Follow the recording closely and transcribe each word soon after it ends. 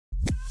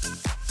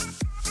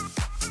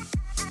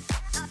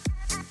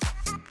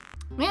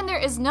Man, there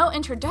is no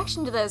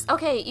introduction to this.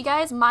 Okay, you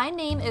guys, my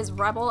name is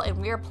Rebel, and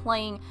we are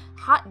playing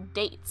Hot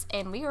Dates,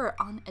 and we are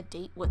on a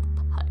date with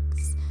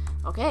Pugs.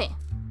 Okay,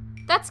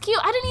 that's cute.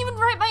 I didn't even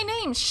write my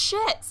name.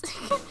 Shit.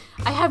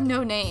 I have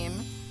no name.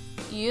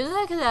 You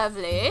look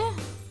lovely.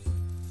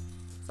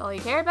 That's all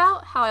you care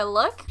about? How I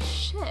look?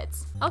 Shit.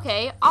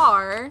 Okay,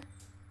 are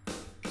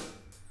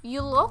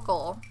you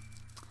local?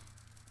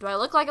 Do I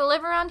look like I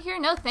live around here?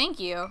 No, thank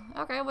you.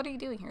 Okay, what are you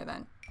doing here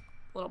then?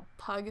 Little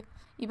pug.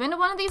 You been to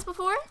one of these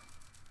before?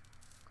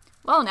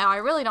 Well, now, I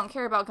really don't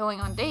care about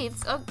going on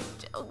dates. Why are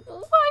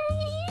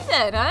you here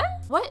then, huh?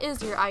 What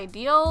is your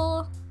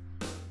ideal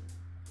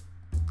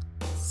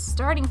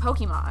starting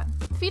Pokemon?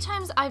 A few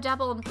times I've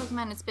dabbled in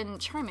Pokemon, it's been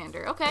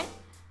Charmander. Okay.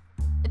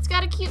 It's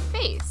got a cute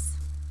face.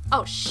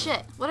 Oh,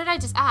 shit. What did I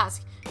just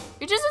ask?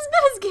 You're just as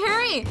good as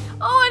Gary.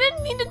 Oh, I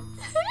didn't mean to do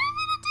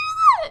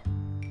that.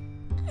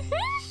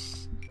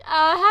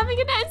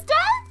 Having a nice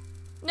time?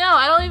 No,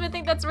 I don't even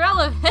think that's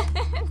relevant.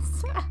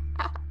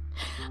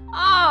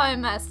 Oh, I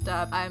messed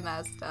up.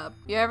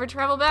 You ever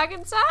travel back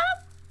in time?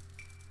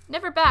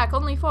 Never back,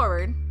 only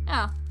forward.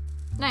 Yeah,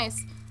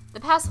 nice. The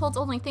past holds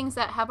only things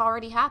that have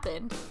already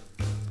happened.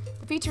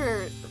 The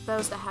future,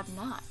 those that have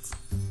not.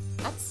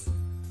 That's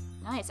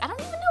nice. I don't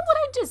even know what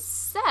I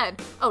just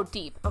said. Oh,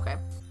 deep. Okay.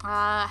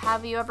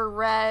 Have you ever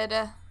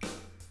read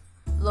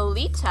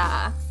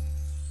Lolita?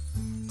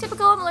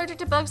 Typical, I'm allergic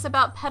to books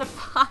about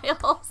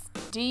pedophiles.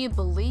 Do you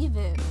believe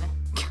in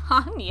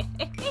Kanye?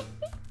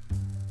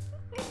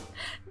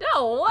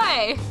 No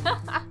way!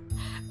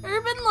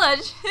 Urban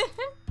legend,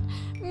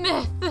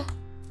 myth,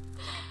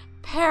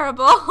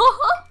 parable,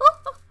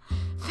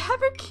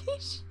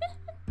 fabrication.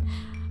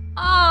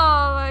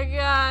 Oh my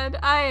god,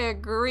 I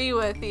agree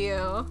with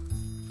you.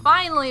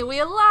 Finally, we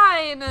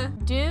align!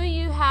 Do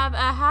you have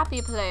a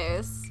happy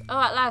place? Oh,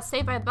 at last,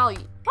 saved by the bell.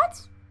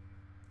 What?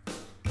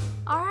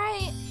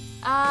 Alright,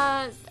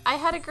 I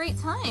had a great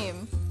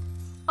time.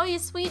 Oh, you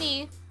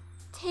sweetie.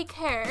 Take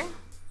care.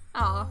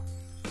 Oh.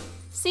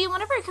 See,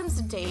 whenever it comes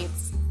to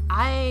dates,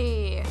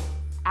 I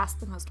ask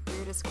the most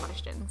weirdest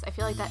questions. I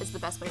feel like that is the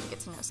best way to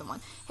get to know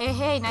someone.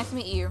 Hey, nice to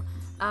meet you.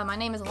 My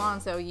name is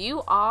Alonzo.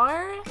 You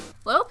are...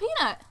 Little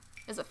Peanut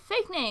is a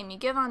fake name you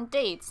give on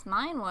dates.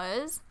 Mine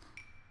was...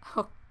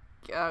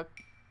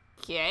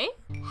 Okay.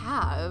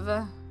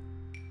 Have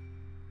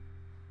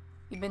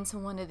you been to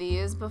one of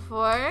these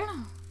before?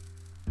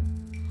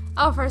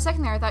 Oh, for a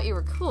second there I thought you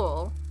were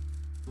cool.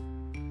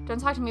 Don't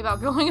talk to me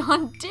about going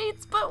on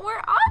dates, but we're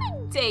on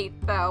a date,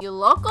 though. You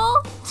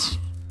local?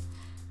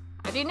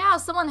 I do now,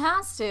 someone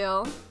has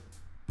to.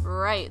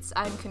 Right,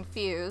 I'm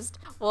confused.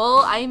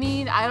 Well, I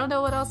mean, I don't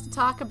know what else to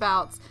talk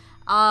about.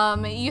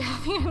 You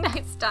having a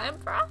nice time,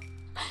 bro?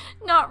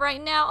 Not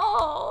right now.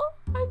 Oh,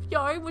 I'm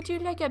sorry, would you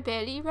like a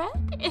belly rub?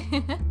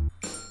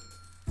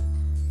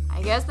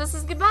 I guess this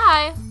is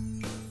goodbye.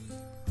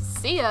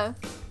 See ya.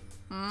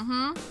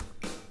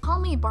 Call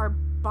me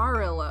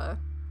Barbarilla.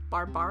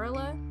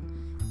 Barbarilla?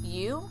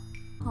 You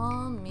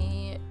call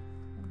me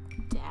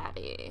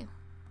Daddy.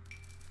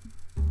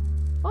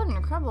 What an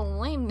incredible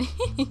lame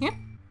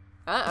name.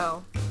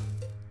 Uh-oh.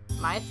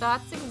 My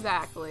thoughts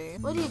exactly.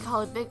 What do you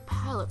call a big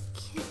pile of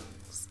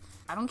kittens?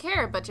 I don't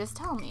care, but just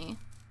tell me.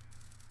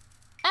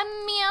 A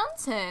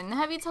mountain.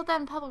 Have you told that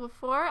in public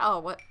before? Oh,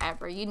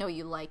 whatever. You know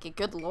you like it.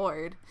 Good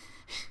lord.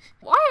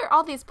 Why are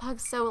all these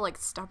pugs so, like,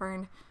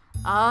 stubborn?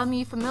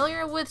 You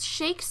familiar with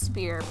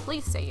Shakespeare?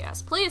 Please say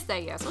yes. Please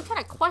say yes. What kind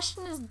of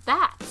question is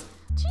that?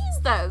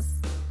 Jesus!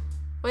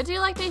 Would you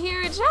like to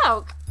hear a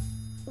joke?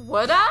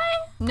 Would I?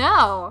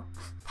 No.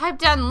 Pipe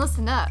down and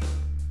listen up.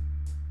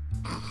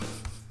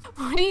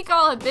 What do you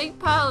call a big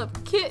pile of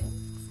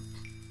kittens?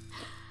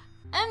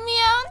 A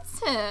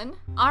mountain.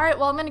 Alright,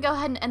 well, I'm gonna go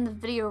ahead and end the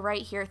video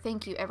right here.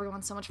 Thank you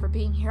everyone so much for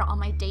being here on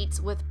my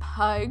dates with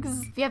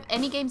Pugs. If you have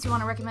any games you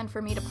want to recommend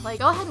for me to play,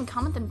 go ahead and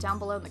comment them down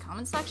below in the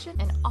comment section.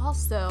 And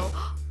also...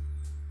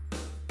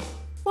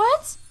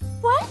 What?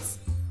 What?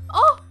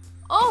 Oh,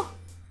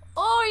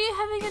 are you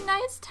having a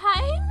nice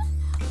time?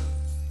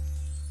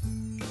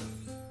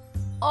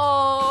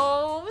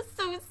 Oh,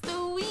 so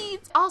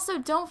sweet. Also,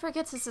 don't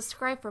forget to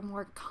subscribe for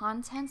more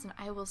content, and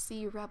I will see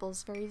you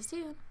rebels very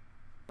soon.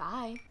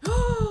 Bye.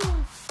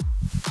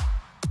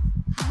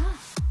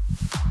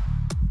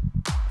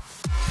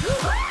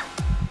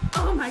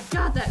 Oh my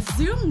god, that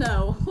zoom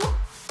though!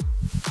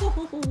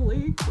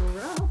 Holy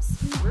crap,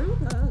 screw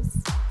this.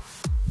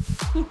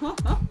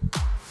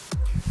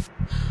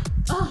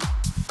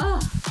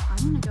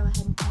 I'm gonna go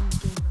ahead and end the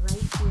game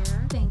right here.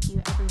 Thank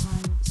you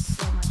everyone